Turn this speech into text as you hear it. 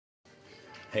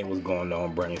Hey, what's going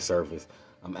on, Brain Surface?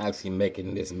 I'm actually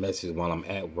making this message while I'm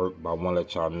at work, but I want to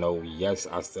let y'all know, yes,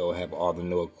 I still have all the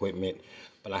new equipment,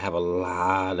 but I have a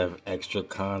lot of extra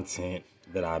content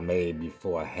that I made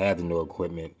before I had the new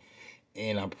equipment,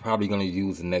 and I'm probably going to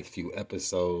use the next few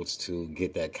episodes to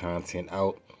get that content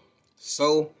out.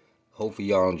 So, hopefully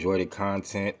y'all enjoy the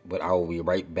content, but I will be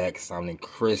right back sounding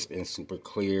crisp and super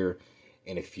clear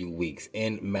in a few weeks.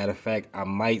 And matter of fact, I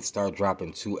might start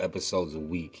dropping 2 episodes a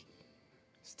week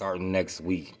starting next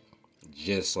week,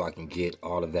 just so I can get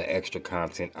all of that extra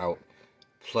content out,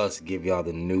 plus give y'all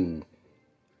the new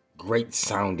great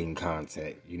sounding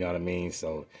content, you know what I mean?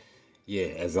 So yeah,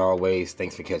 as always,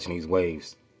 thanks for catching these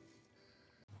waves.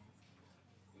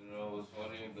 You know, it's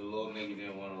funny, the little nigga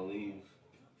didn't want to leave.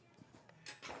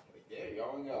 Like, yeah,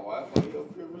 y'all ain't got Wi-Fi in your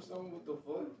crib or something? What the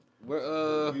fuck?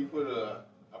 We're We put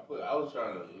I was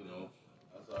trying to, I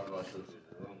thought about showing you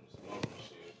the room, smoke and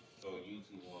shit. Throw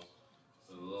YouTube on.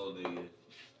 So the little nigga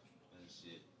and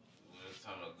shit. When it's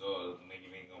time to go, the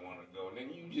nigga ain't gonna want to go.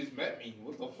 Nigga, you just met me.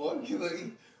 What the fuck? You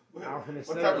like, what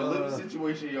type of living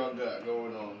situation y'all got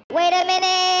going on? Wait a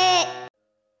minute!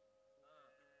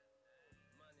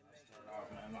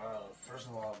 First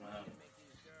of all, man,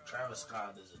 Travis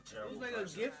Scott is a terrible. It was like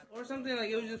person. a gift or something. Like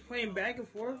it was just playing back and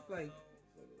forth. Like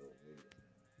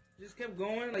just kept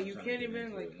going. Like you can't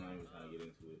even like. No, I'm just trying to get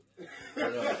into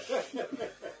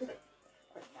it.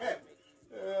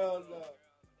 Hell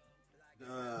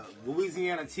no.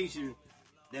 Louisiana teacher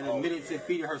that admitted to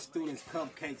feeding her students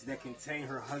cupcakes that contain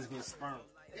her husband's sperm.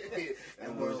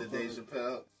 And words of Dave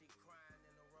Chappelle.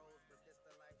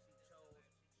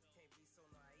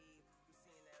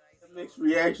 Mixed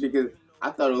reaction because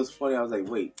I thought it was funny. I was like,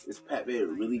 "Wait, is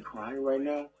Pat-Ben really crying right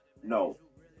now?" No,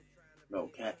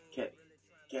 Cat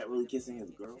really kissing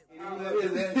his girl.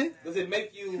 Does it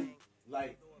make you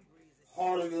like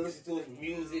harder to listen to his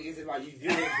music? Is it like you view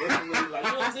it differently? Like,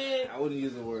 you know what I'm saying? I wouldn't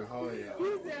use the word hard.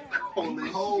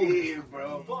 Holy shit,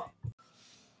 bro.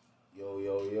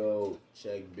 Yo,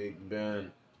 check Big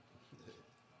Ben.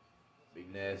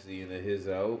 Big Nasty into his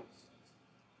out.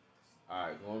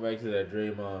 Alright, going back to that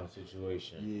Draymond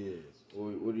situation. Yeah.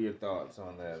 What are your thoughts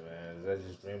on that, man? Is that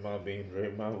just Draymond being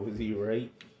Draymond? Was he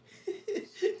right?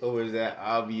 Or is that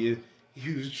obvious?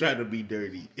 He was trying to be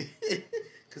dirty.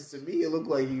 Because to me, it looked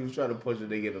like he was trying to punch a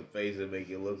nigga in the face and make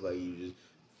it look like he was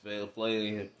just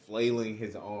flailing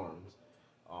his arms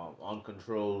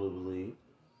uncontrollably.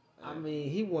 I mean,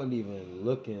 he wasn't even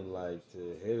looking like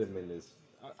to hit him in this.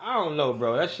 I don't know,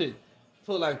 bro. That shit.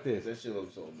 Put it like this. That shit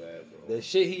looks so bad, bro. The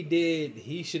shit he did,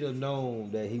 he should have known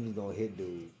that he was gonna hit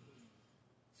dude.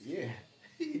 Yeah,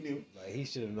 he knew. Like he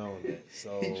should have known that.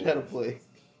 So He tried to play.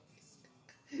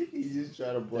 He just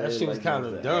tried to play. that shit was like kind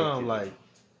of dumb. Like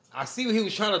I see what he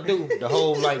was trying to do. The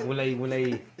whole like when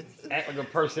they act like a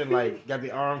person like got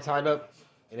the arm tied up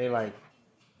and they like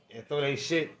and throw their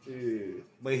shit. Yeah.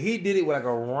 But he did it with like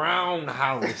a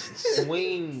roundhouse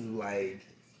swing. Like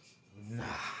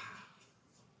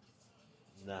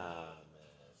Nah, man.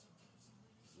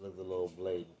 Looks a little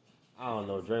blatant. I don't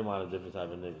know. Draymond a different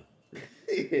type of nigga.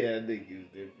 Yeah, I think he's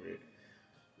different.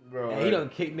 Bro, And he done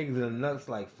kicked niggas in the nuts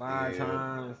like 5 Yeah.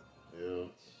 times. Yeah.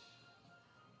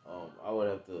 I would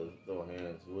have to throw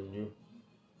hands, wouldn't you?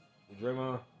 With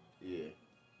Draymond? Yeah.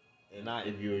 And Not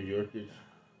if you were Yorkish,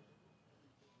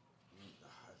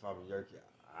 if I'm Yerky,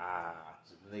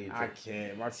 nigga, I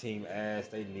can't. My team ass.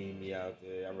 They need me out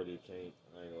there. I really can't.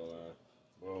 I ain't gonna lie.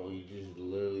 bro, he just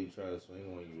literally tried to swing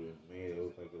on you and made it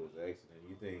look like it was an accident.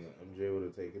 You think MJ would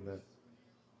have taken that?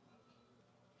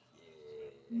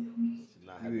 Yeah. Should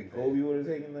not have You think been Kobe would have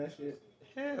taken that shit?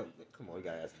 Hell, come on. You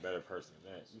gotta ask a better person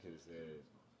than that. You could have said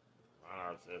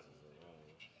Ron Artest.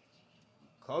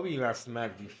 Kobe got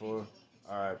smacked before.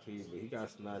 R.I.P. But he got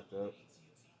smacked up.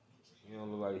 He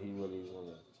don't look like he really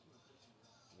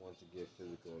want to get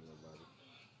physical with nobody.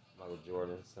 Michael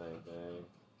Jordan, same thing.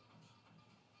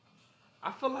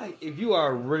 I feel like if you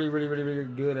are really, really, really, really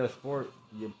good at sport,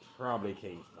 you probably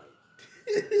can't fight.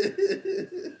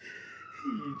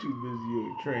 You too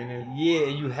busy training. Yeah,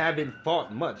 you haven't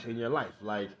fought much in your life.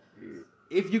 Like,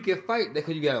 if you can fight, that's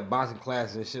because you got a boxing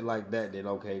class and shit like that, then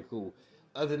okay, cool.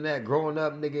 Other than that, growing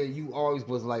up, nigga, you always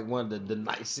was like one of the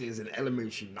nicest in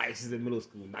elementary, nicest in middle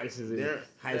school, nicest in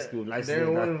high school, nicest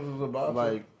in was about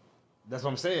like, that's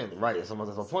what I'm saying. Right, that's my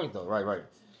point, though. Right.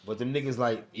 But them niggas,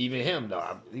 like, even him,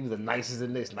 though, he was the nicest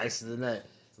in this, nicest in that.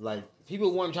 Like,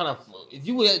 people weren't trying to, if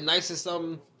you were that nice at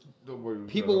something,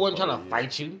 people weren't trying to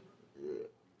fight you.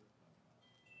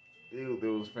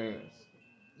 There was fans.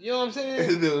 You know what I'm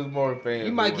saying? There was more fans.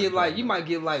 You might get like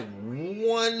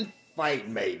one fight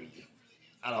maybe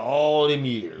out of all them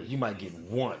years. You might get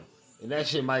one, And that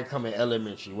shit might come in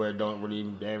elementary where it don't really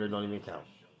even, damn, it don't even count.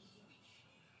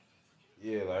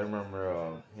 Yeah, like, I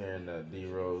remember hearing that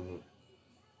D-Rose,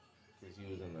 because he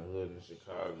was in the hood in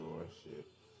Chicago and shit,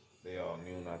 they all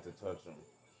knew not to touch him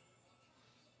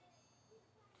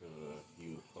because he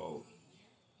was cold.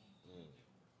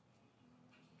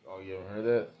 Oh, you ever heard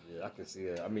that? Yeah, I can see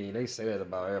that. I mean, they say that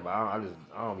about everybody.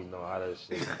 I don't even know how that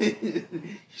shit. You know what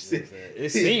I'm saying? It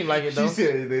seemed like it though. She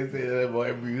said they say that about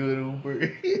every hood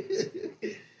Uber.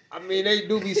 I mean, they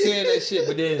do be saying that shit,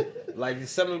 but then like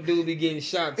some of them do be getting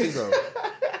shot too though.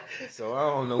 So I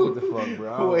don't know what the fuck,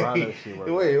 bro. I don't know how that shit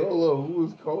works. Wait, hold on. Who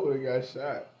was cold and got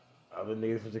shot? Other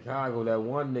niggas from Chicago, that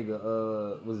one nigga,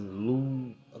 was it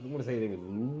Lou? I want to say his name was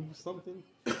Lou something.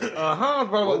 Hans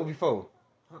brought him up before.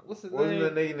 What's his Wasn't name?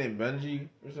 that nigga named Benji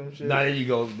or some shit? Nah, there you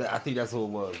go. I think that's who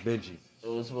it was, Benji. It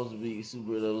was supposed to be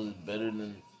super. That was better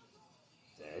than.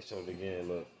 Yeah, it showed again.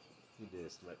 Look, he did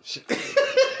smack shit.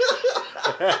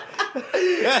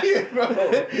 Yeah, bro,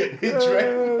 he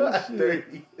drank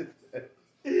 30.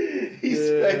 He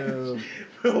smacked,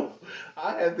 bro.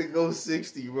 I had to go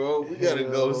 60, bro. We gotta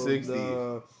go 60.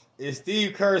 No. And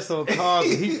Steve Kerr so calm.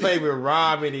 He played with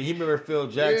Robin, and he remember Phil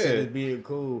Jackson as being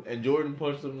cool. And Jordan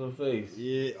punched him in the face.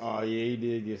 Yeah, oh yeah, he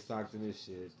did get socked in this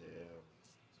shit. Damn.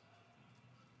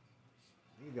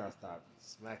 You gotta stop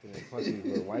smacking and punching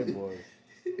these little white boys.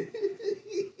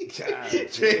 God,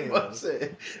 Draymond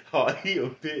said, "Oh, he a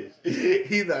bitch.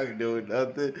 He's not doing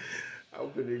nothing.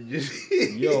 I'm gonna just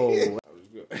Yo."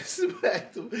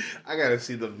 smack him." I gotta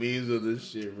see the memes of this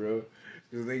shit, bro.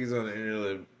 Because niggas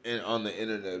on the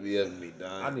internet be having me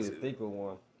dying. I need to think of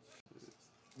one.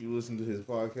 You listen to his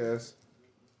podcast?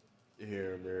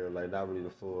 Here and there, like not really the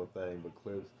full thing, but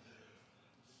clips.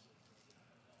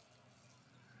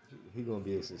 He gonna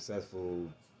be a successful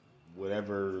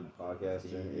whatever Podcast.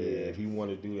 Yeah, if he want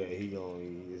to do that, it's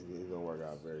gonna work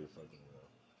out very fucking well.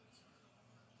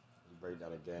 He break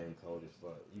down the game cold as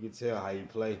fuck. You can tell how he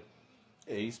play.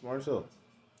 Yeah, he's smart as hell.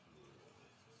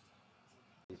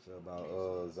 You feel about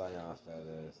Zion's fat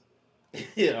ass?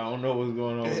 Yeah, I don't know what's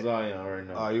going on with Zion right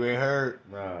now. Oh, you ain't heard?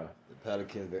 Nah. The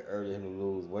Pelicans been urging him to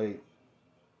lose weight.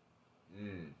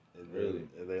 Really?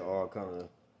 And they all kind of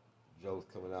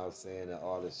jokes coming out saying that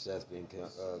all the chefs been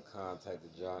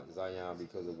contacted Zion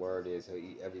because the word is he'll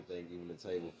eat everything, even the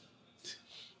table.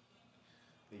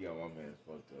 He got my man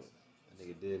fucked up. That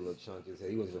nigga did a little chunky as hell.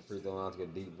 He was in the free throw line, took a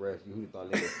deep breath. You who thought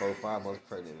nigga 4-5 months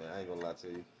pregnant, man? I ain't gonna lie to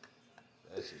you.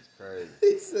 That shit's crazy.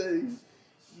 He said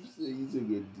you took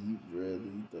a deep breath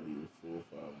and you thought he was 4 or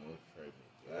 5 months pregnant.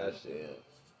 That shit.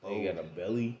 He got a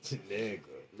belly. Nigga.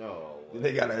 No.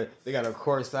 They got a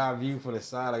court side view from the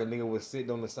side, like a nigga was sitting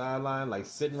on the sideline, like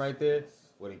sitting right there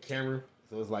with a camera.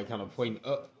 So it's like kind of pointing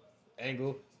up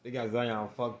angle. They got Zion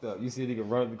fucked up. You see a nigga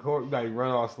run up the court, you got him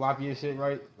run all sloppy and shit,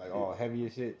 right? Like all heavy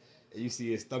and shit. And you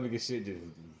see his stomach and shit just.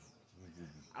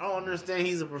 I don't understand.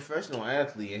 He's a professional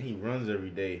athlete and he runs every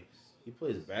day. He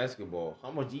plays basketball. How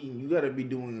much eating? You gotta be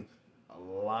doing a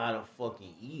lot of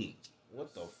fucking eating.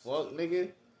 What the fuck,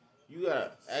 nigga? You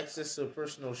got access to a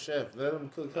personal chef. Let him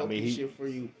cook healthy shit for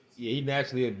you. Yeah, he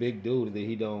naturally a big dude. That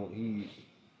he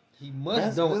must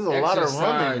There's don't a lot of running,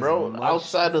 exercise bro. much.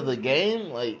 Outside of the game,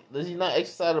 like, does he not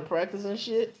exercise to practice and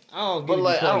shit? I don't get But, it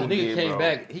like, because I don't the nigga get it, came bro.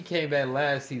 back. He came back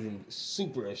last season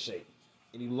super in shape,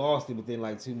 and he lost it within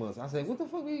like 2 months. I said, "What the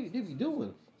fuck did he be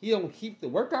doing? He don't keep the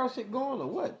workout shit going or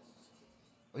what?"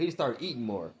 Or he started eating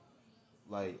more.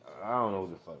 Like I don't know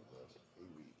what the fuck, bro.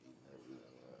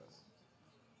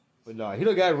 But no, he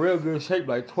done got real good shape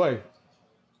like twice.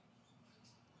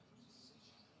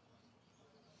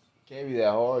 Can't be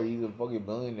that hard. He's a fucking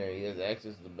billionaire. He has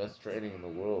access to the best training in the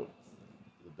world,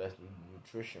 the best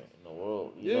nutrition in the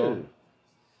world. You know?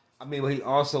 I mean, but he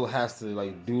also has to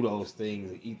like do those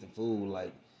things and eat the food.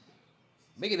 Like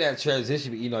making that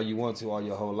transition, you know, you want to all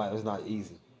your whole life. It's not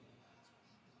easy.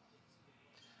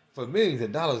 For millions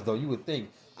of dollars, though, you would think.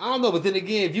 I don't know, but then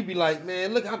again, if you be like,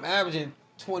 man, look, I'm averaging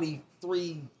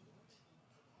 23.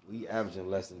 We averaging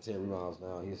less than 10 rebounds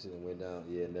now. He should have went down.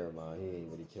 Yeah, never mind. He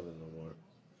ain't really killing no more.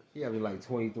 He averaging like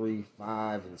 23,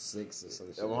 5, and 6 or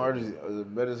something. The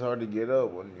bet is hard to get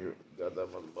up when you got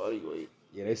that much body weight.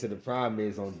 Yeah, they said the problem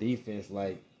is on defense,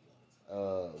 like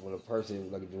when a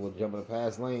person like will jump in the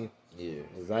pass lane. Yeah.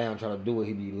 And Zion trying to do it,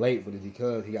 he be late, but it's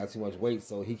because he got too much weight,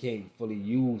 so he can't fully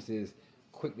use his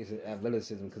quickness and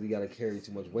athleticism because he got to carry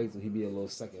too much weight, so he be a little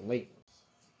second late.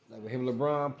 Like when him and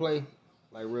LeBron play,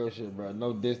 like real shit, bro.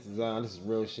 No distance, Zion. This is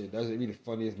real shit. That's be the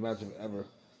funniest matchup ever.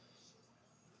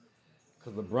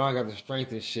 Because LeBron got the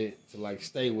strength and shit to like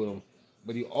stay with him,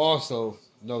 but he also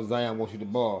knows Zion wants you the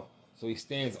ball, so he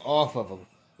stands off of him.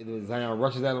 And then Zion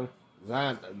rushes at him.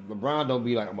 Zion, LeBron don't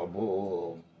be like, I'm a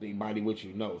bull, big body with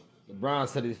you. No. LeBron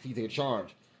set his feet to the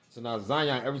charge. So now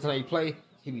Zion, every time he play,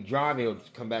 he be driving, he'll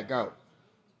come back out.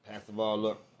 Pass the ball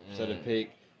up, set a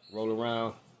pick, roll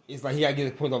around. It's like he gotta get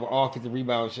his points off offensive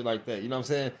rebound and shit like that. You know what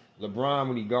I'm saying? LeBron,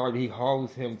 when he guard, he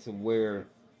holds him to where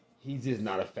he's just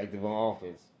not effective on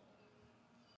offense.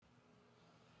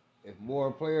 If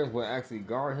more players would actually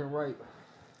guard him right,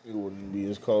 It wouldn't be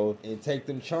as cold. and take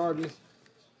them charges.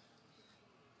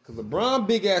 Because LeBron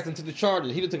big ass into the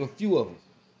charges. He done took a few of them.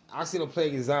 I seen him play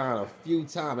against Zion a few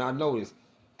times. And I noticed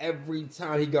every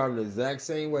time he got him the exact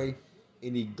same way,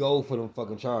 and he go for them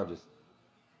fucking charges.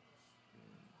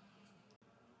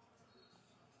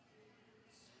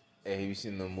 Hey, have you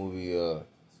seen the movie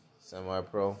Semi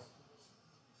Pro?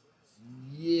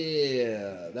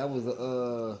 Yeah, that was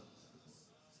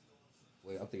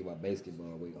wait, I'm thinking about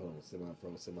basketball. Wait, hold on.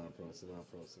 Semi-pro.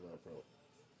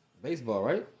 Baseball,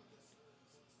 right?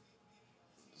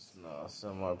 No,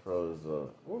 Semi Pro is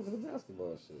What was the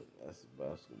basketball shit? that's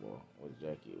basketball with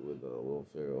Jackie with Will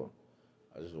Ferrell.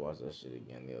 I just watched that shit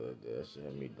again the other day. That shit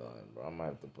had me dying, bro. I might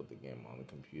have to put the game on the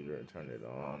computer and turn it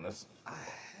on. That's I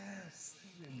have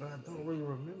seen it, but I don't really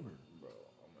remember. bro.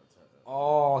 I'm gonna turn it.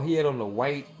 Oh, he had on the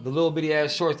white, the little bitty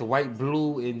ass shorts, the white,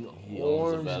 blue, and He owns a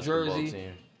orange basketball jersey.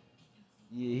 team.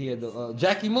 Yeah, he had the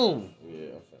Jackie Moon. Yeah, I'm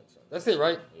finna turn That's it,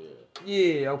 right? Yeah.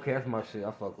 Yeah, okay, that's my shit.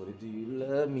 I fuck with it. Do you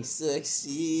love me,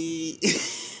 sexy?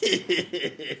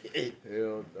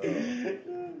 Hell no. I'm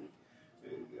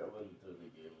gonna turn the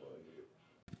game on here.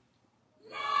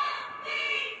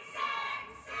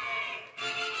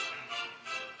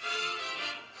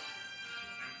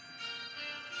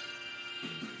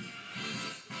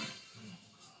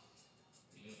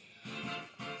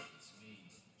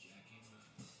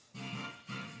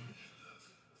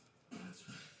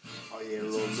 Oh yeah, the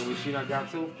little new machine I got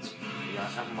too. I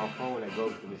got app on my phone that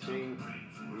goes to the machine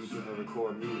where you can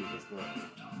record music and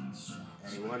stuff.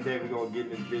 And one day we gonna get in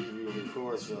this bitch and we gonna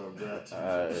record some, bro.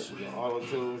 Alright. We gonna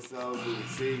auto-tune some, we can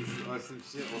sing some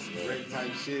shit on some great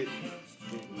type shit.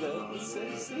 Love me,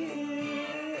 sexy.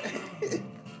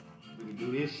 We can do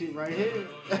this shit right here.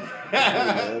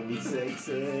 Love me,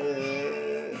 sexy.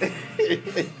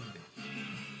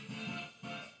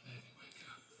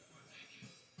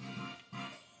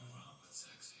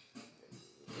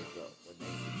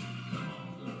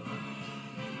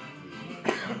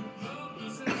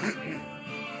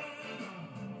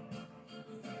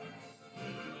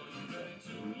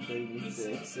 Baby,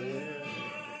 sexy.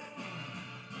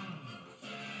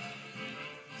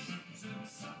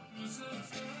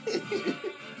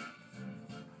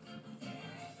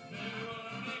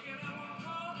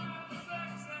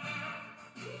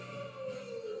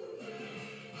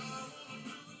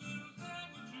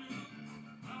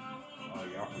 Oh,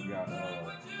 y'all forgot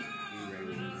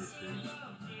E-rated this shit.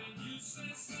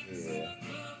 Yeah.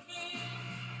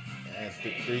 And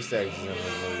 3 Stacks is in this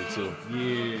movie too.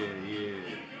 Yeah.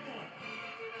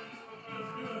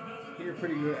 He's a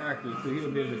pretty good actor too.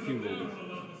 He'll be in a few movies.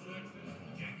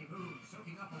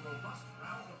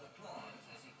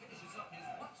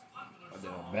 Oh,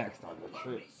 damn, back starting to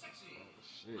trip. Oh,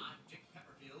 shit.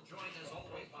 Joined as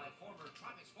always by former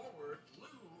Tropics forward Lou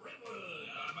Ringwood.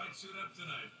 I might suit up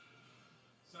tonight.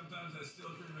 Sometimes I still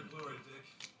dream of glory, Dick.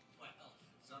 Well,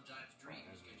 sometimes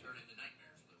dreams can turn into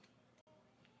nightmares, Lou.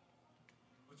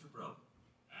 What's your problem?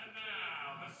 And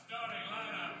now, the starting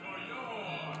lineup for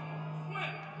your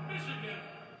Flint, Michigan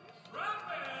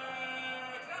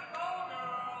Tropics. That ball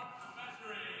girl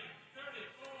measuring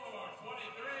 34,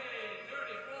 23,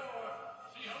 34.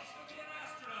 She hopes to be an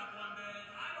astronaut one day.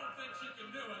 I don't think she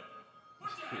can do it.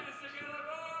 Put your hands together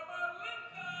for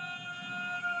Belinda!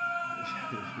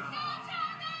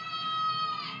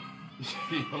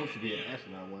 She hopes to be an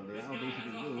astronaut one day. I don't think she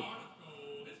can do it.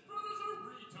 His brother's a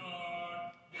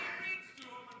retard. He reads to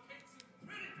him and paints some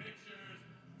pretty pictures.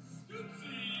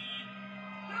 Scoopsy.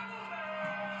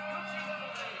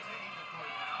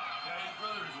 Yeah, his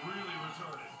brother is really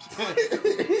retarded.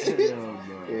 Hell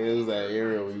no. Yeah, it was that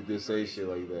era when you could say shit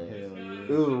like that. Hell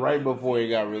yeah. It was right before it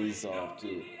got really soft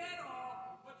too.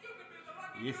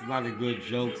 It's a lot of good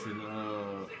jokes and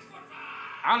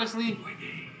honestly,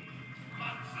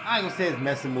 I ain't gonna say it's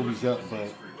messing movies up,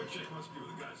 but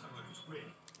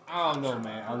I don't know,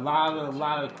 man. A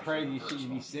lot of crazy shit you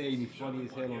be saying be funny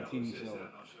as hell on TV shows.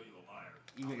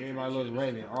 Even Everybody Loves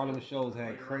Raymond. All them shows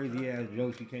had crazy ass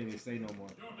jokes you can't even say no more.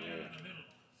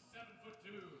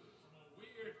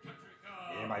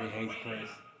 Everybody hates Chris.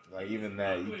 Like even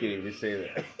that, you can't even say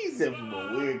that. He said from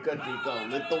a weird country called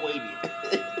Lithuania.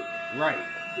 Right.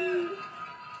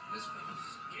 This film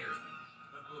scares me.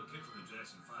 That little kid from the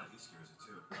Jackson 5, he scares it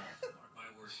too. Mark my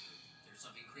words.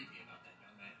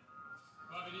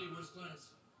 first class.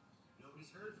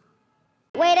 Nobody's heard from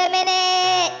him. Wait a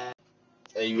minute.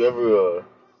 Hey, you ever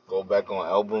go back on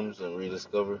albums and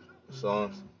rediscover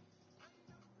songs?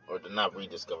 Or not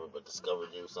rediscover, but discover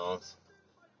new songs?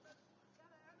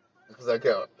 Because I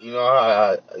can't, you know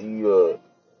how you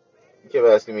kept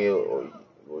asking me, or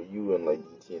you and like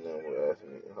DT and them were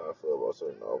asking me how I feel about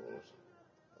certain albums,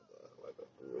 like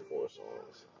 3 or 4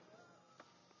 songs.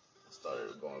 I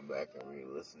started going back and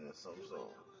re-listening to some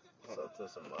songs, to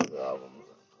some other albums.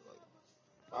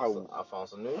 I found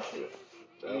some new shit.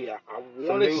 Yeah, I Some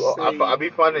want to new. say. I be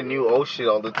finding new old shit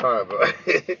all the time, bro.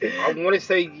 I want to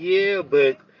say yeah,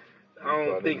 but I don't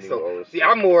Finding think new so. old See, shit.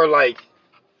 I'm more like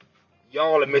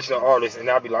y'all are mention artists, and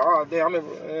I'll be like, oh damn, I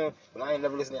remember, but I ain't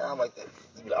never listened to an album like that.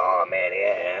 You be like, oh man,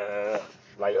 yeah,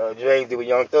 like James did with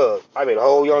Young Thug. I made a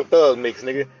whole Young Thug mix,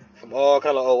 nigga, from all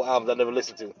kind of old albums I never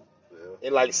listened to,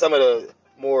 and like some of the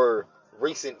more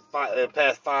recent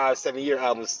past 5-7 year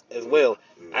albums as well.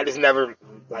 I just never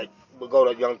like would go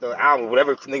to Young Thug album,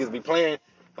 whatever niggas be playing.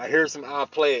 If I hear some, I'll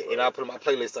play it and I'll put it on my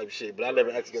playlist type shit. But I never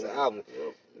actually get the album.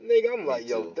 Nigga, I'm like,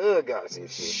 yo, Thug got some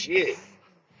shit.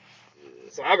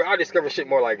 So I discover shit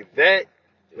more like that.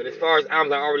 But as far as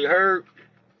albums I already heard,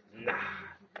 nah.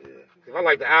 If I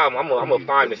like the album, I'm gonna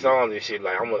find the songs and shit.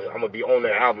 Like I'm gonna be on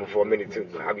that album for a minute too.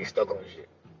 Like, I'll be stuck on shit.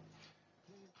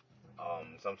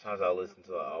 Sometimes I'll listen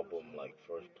to an album like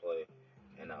first play,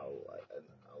 and I'll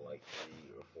like 3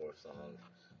 or 4 songs.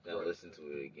 Then I'll listen to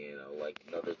it again. I'll like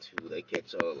another 2 that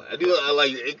catch on. Like I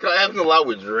like it happens a lot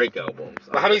with Drake albums.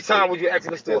 But how many times would you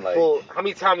actually listen to a Like- full? How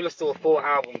many times you listen to a full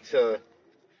album to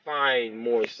find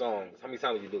more songs? How many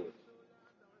times would you do it?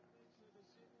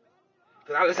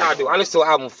 Cause that's how I do. I listen to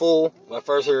an album full when I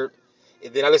first heard,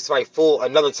 and then I listen to like full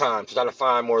another time to try to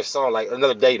find more songs, like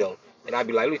another day though. And I'd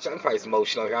be like, let me try some more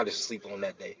shit. Like I'll just sleep on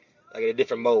that day, like in a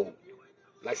different mode.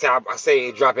 Like say I say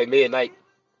it drop at midnight,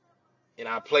 and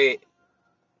I play it,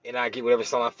 and I get whatever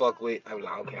song I fuck with. I'm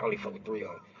like, okay, I only fuck with 3 of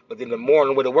them. But then in the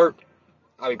morning with the work,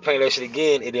 I'll be playing that shit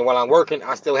again, and then while I'm working,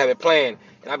 I still have it playing,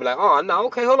 and I'll be like, oh no,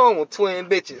 okay, hold on, twin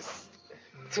bitches,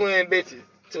 jumping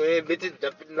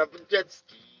up a jet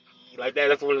ski. Like that.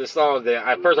 That's one of the songs that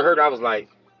I first heard. I was like,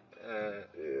 I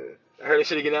heard this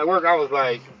shit again at work. I was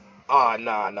like, oh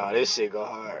nah, this shit go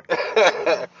hard. You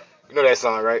know that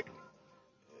song, right?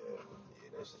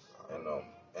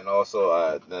 And also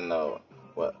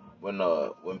when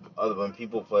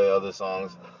people play other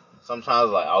songs,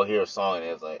 sometimes like I'll hear a song and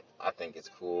it's like I think it's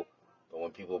cool, but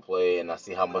when people play and I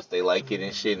see how much they like it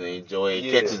and shit and they enjoy it,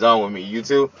 it catches on with me. You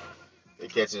too?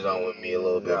 It catches on with me a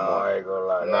little bit more. I ain't gonna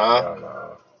lie.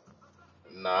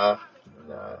 Nah.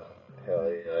 Hell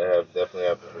yeah, it definitely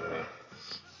happened for me.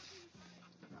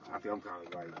 I feel I'm kind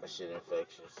of like, That shit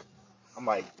infectious. I'm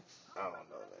like, I don't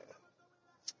know, man.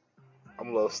 I'm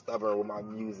a little stubborn with my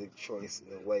music choice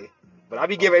in a way, but I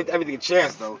be giving everything a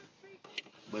chance though.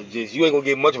 But just you ain't gonna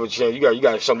get much of a chance. You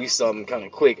gotta show me something kind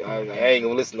of quick. I ain't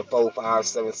gonna listen to 4, 5,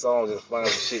 7 songs and find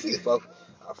some shit I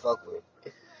fuck with.